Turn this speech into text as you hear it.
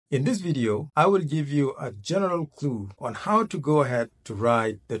In this video, I will give you a general clue on how to go ahead to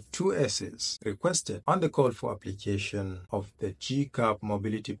write the 2 essays requested on the call for application of the GCUB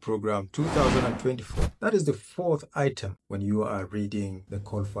Mobility Program 2024. That is the 4th item when you are reading the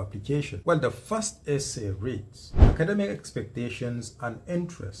call for application. Well, the first essay reads, Academic expectations and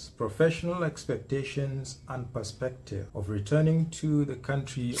interests, professional expectations and perspective of returning to the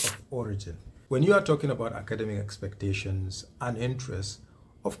country of origin. When you are talking about academic expectations and interests,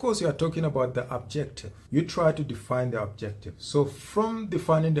 of course, you are talking about the objective. You try to define the objective. So from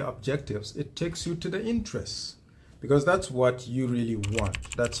defining the objectives, it takes you to the interests, because that's what you really want.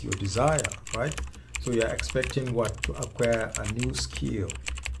 That's your desire, right? So you're expecting what? To acquire a new skill.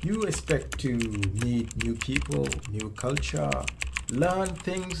 You expect to meet new people, new culture, learn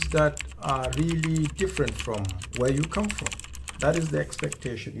things that are really different from where you come from. That is the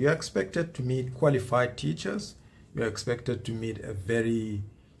expectation. You're expected to meet qualified teachers. You're expected to meet a very,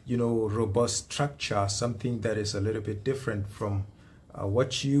 robust structure, something that is a little bit different from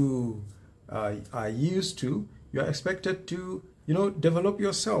what you are used to. You're expected to, develop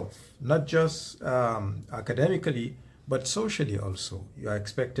yourself, not just academically, but socially also. You are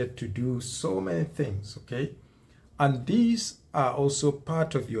expected to do so many things, okay? And these are also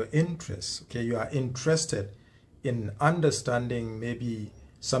part of your interests, okay? You are interested in understanding maybe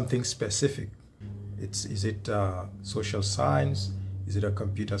something specific. Is it social science? Is it a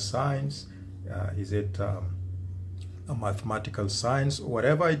computer science? Is it a mathematical science? Or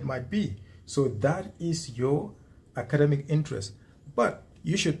whatever it might be. So that is your academic interest. But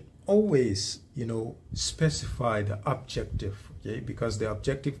you should always, specify the objective, okay? Because the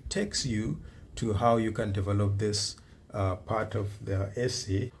objective takes you to how you can develop this part of the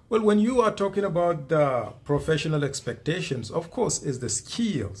essay. Well, when you are talking about the professional expectations, of course, is the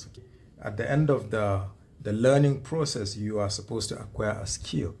skills. At the end of the learning process, you are supposed to acquire a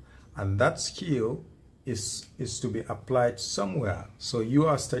skill, and that skill is to be applied somewhere. So you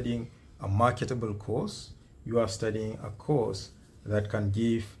are studying a marketable course. You are studying a course that can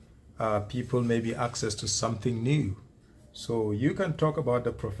give people maybe access to something new. So you can talk about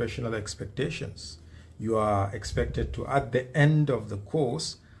the professional expectations. You are expected to, at the end of the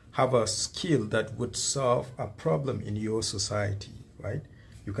course, have a skill that would solve a problem in your society, right?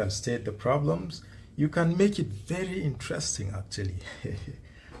 You can state the problems. You can make it very interesting, actually.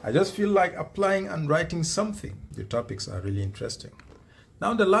 I just feel like applying and writing something. The topics are really interesting.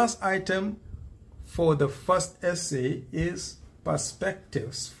 Now, the last item for the first essay is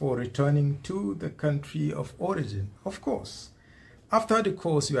perspectives for returning to the country of origin. Of course, after the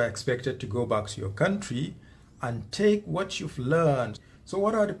course, you are expected to go back to your country and take what you've learned. So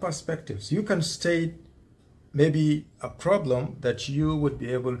what are the perspectives? You can state maybe a problem that you would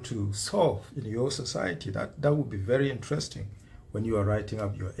be able to solve in your society. That would be very interesting when you are writing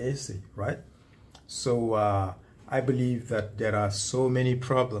up your essay, right? So I believe that there are so many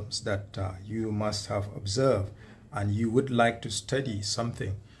problems that you must have observed, and you would like to study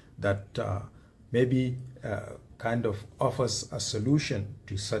something that maybe kind of offers a solution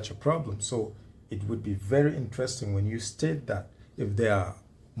to such a problem. So it would be very interesting when you state that. If there are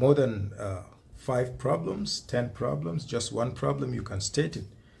more than 5 problems, 10 problems, just one problem, you can state it,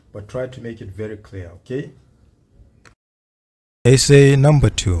 but try to make it very clear, okay? Essay number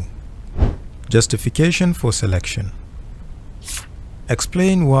 2, Justification for Selection.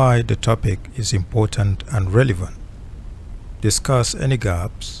 Explain why the topic is important and relevant. Discuss any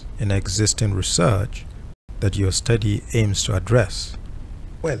gaps in existing research that your study aims to address.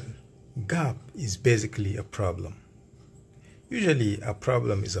 Well, gap is basically a problem. Usually a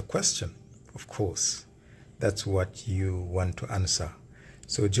problem is a question. Of course, that's what you want to answer.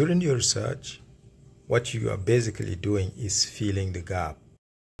 So during your research, what you are basically doing is filling the gap.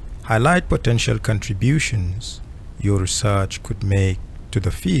 Highlight potential contributions your research could make to the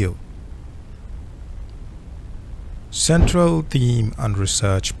field. Central theme and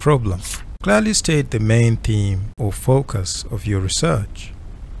research problem. Clearly state the main theme or focus of your research.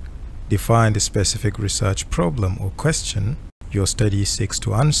 Define the specific research problem or question your study seeks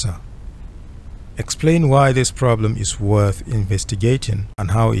to answer. Explain why this problem is worth investigating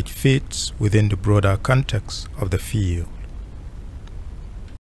and how it fits within the broader context of the field.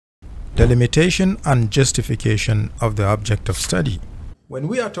 Delimitation and justification of the object of study. When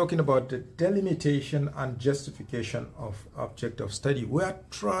we are talking about the delimitation and justification of object of study, we are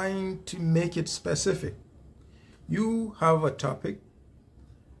trying to make it specific. You have a topic,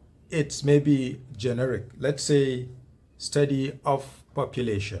 it's maybe generic. Let's say study of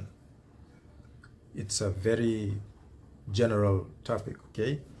population. It's a very general topic,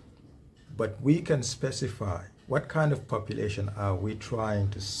 okay? But we can specify what kind of population are we trying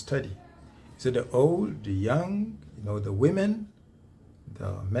to study? Is it the old, the young, the women,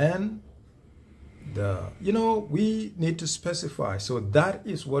 the men, we need to specify. So that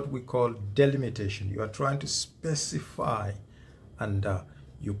is what we call delimitation. You are trying to specify, and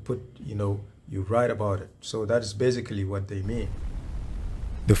you put, you write about it. So that is basically what they mean.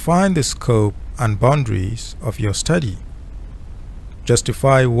 Define the scope and boundaries of your study.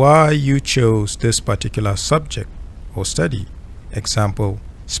 Justify why you chose this particular subject or study. Example,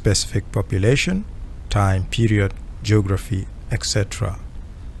 specific population, time period, geography, etc.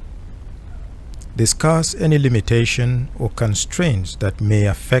 Discuss any limitation or constraints that may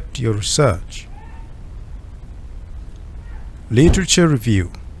affect your research. Literature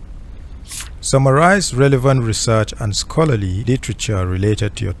review. Summarize relevant research and scholarly literature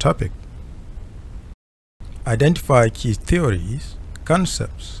related to your topic. Identify key theories,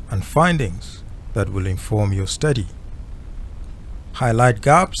 concepts, and findings that will inform your study. Highlight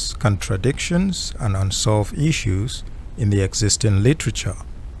gaps, contradictions, and unsolved issues in the existing literature.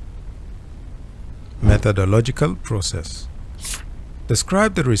 Methodological process.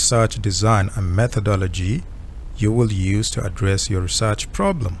 Describe the research design and methodology you will use to address your research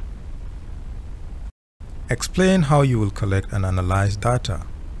problem. Explain how you will collect and analyze data.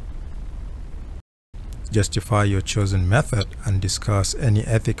 Justify your chosen method and discuss any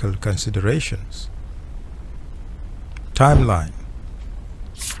ethical considerations. Timeline.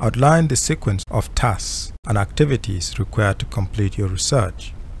 Outline the sequence of tasks and activities required to complete your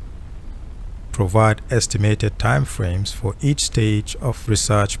research. Provide estimated timeframes for each stage of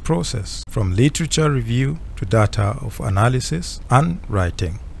research process, from literature review to data of analysis and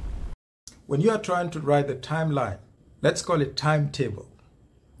writing. When you are trying to write the timeline, let's call it timetable,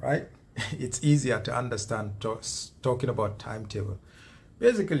 right? It's easier to understand talking about timetable.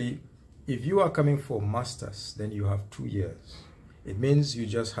 Basically, if you are coming for masters, then you have 2 years. It means you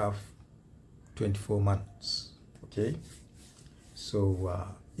just have 24 months, okay?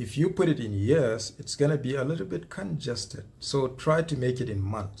 So if you put it in years, it's going to be a little bit congested. So try to make it in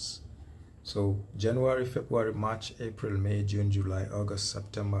months. So January, February, March, April, May, June, July, August,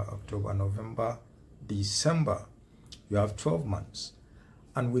 September, October, November, December. You have 12 months.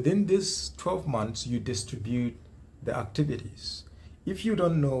 And within these 12 months, you distribute the activities. If you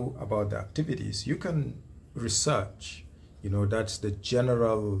don't know about the activities, you can research. That's the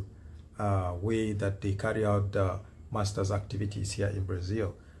general way that they carry out the master's activities here in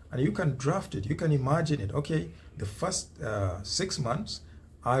Brazil. And you can draft it. You can imagine it. Okay, the first 6 months,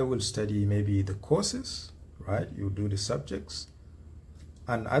 I will study maybe the courses, right? You do the subjects.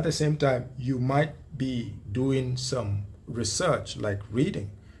 And at the same time, you might be doing some research like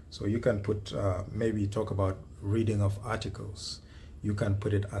reading. So you can put, maybe talk about reading of articles. You can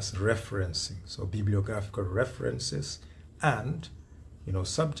put it as referencing. So bibliographical references and,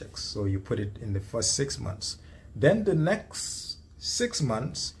 subjects. So you put it in the first 6 months. Then the next 6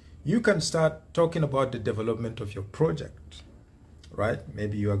 months, you can start talking about the development of your project, right?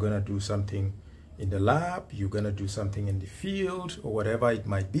 Maybe you are going to do something in the lab, you're going to do something in the field, or whatever it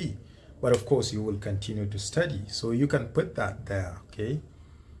might be. But of course, you will continue to study. So you can put that there, okay?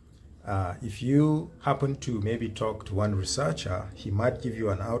 If you happen to maybe talk to one researcher, he might give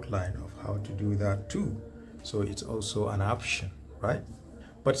you an outline of how to do that too. So it's also an option, right?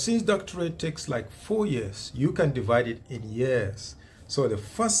 But since doctorate takes like 4 years, you can divide it in years. So the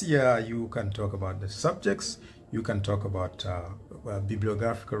first year, you can talk about the subjects, you can talk about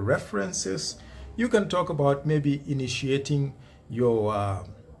bibliographical references, you can talk about maybe initiating your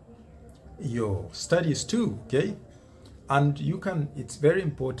studies too, okay? And you can, it's very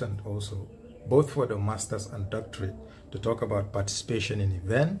important also, both for the master's and doctorate, to talk about participation in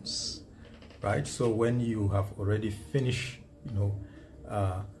events, right? So when you have already finished,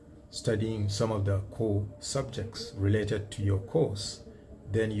 studying some of the core subjects related to your course,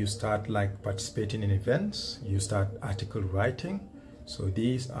 then you start like participating in events, you start article writing. So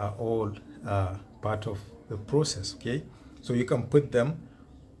these are all part of the process, okay? So you can put them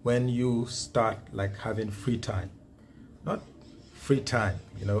when you start like having free time. Not free time,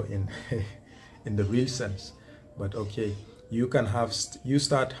 in in the real sense, but okay, you can have, you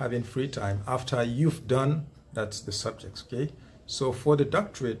start having free time after you've done, that's the subjects, okay? So for the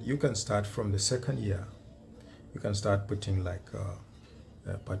doctorate, you can start from the 2nd year. You can start putting like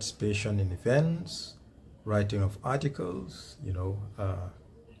participation in events, writing of articles,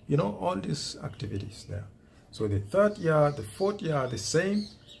 all these activities there. So the 3rd year, the 4th year, the same.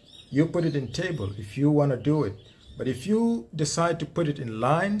 You put it in table if you want to do it. But if you decide to put it in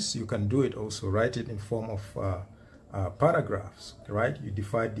lines, you can do it also. Write it in form of paragraphs, right? You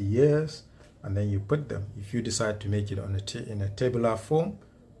divide the years and then you put them. If you decide to make it on in a tabular form,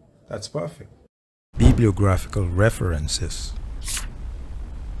 that's perfect. Bibliographical references.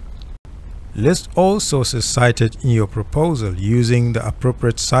 List all sources cited in your proposal using the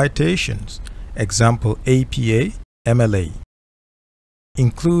appropriate citations. Example APA, MLA.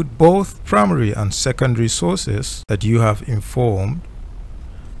 Include both primary and secondary sources that you have informed.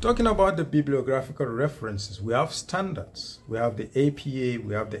 Talking about the bibliographical references, we have standards. We have the APA,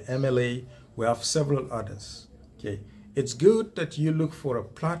 we have the MLA, we have several others. Okay, it's good that you look for a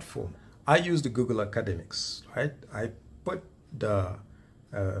platform. I use the Google Academics, right? I put the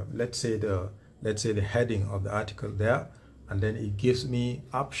let's say the heading of the article there, and then it gives me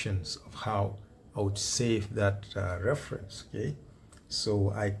options of how I would save that reference. Okay,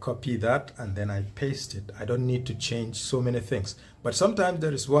 so I copy that and then I paste it. I don't need to change so many things, but sometimes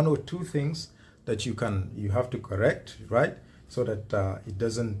there is one or two things that you have to correct, right? So that it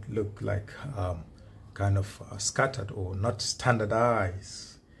doesn't look like kind of scattered or not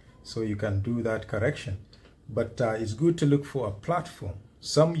standardized. So you can do that correction, but it's good to look for a platform.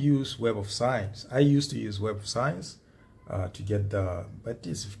 Some use Web of Science. I used to use Web of Science to get but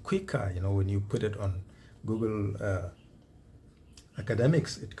it's quicker, you know, when you put it on Google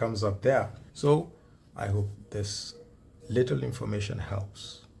Academics, it comes up there. So I hope this little information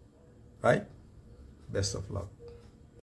helps, right? Best of luck.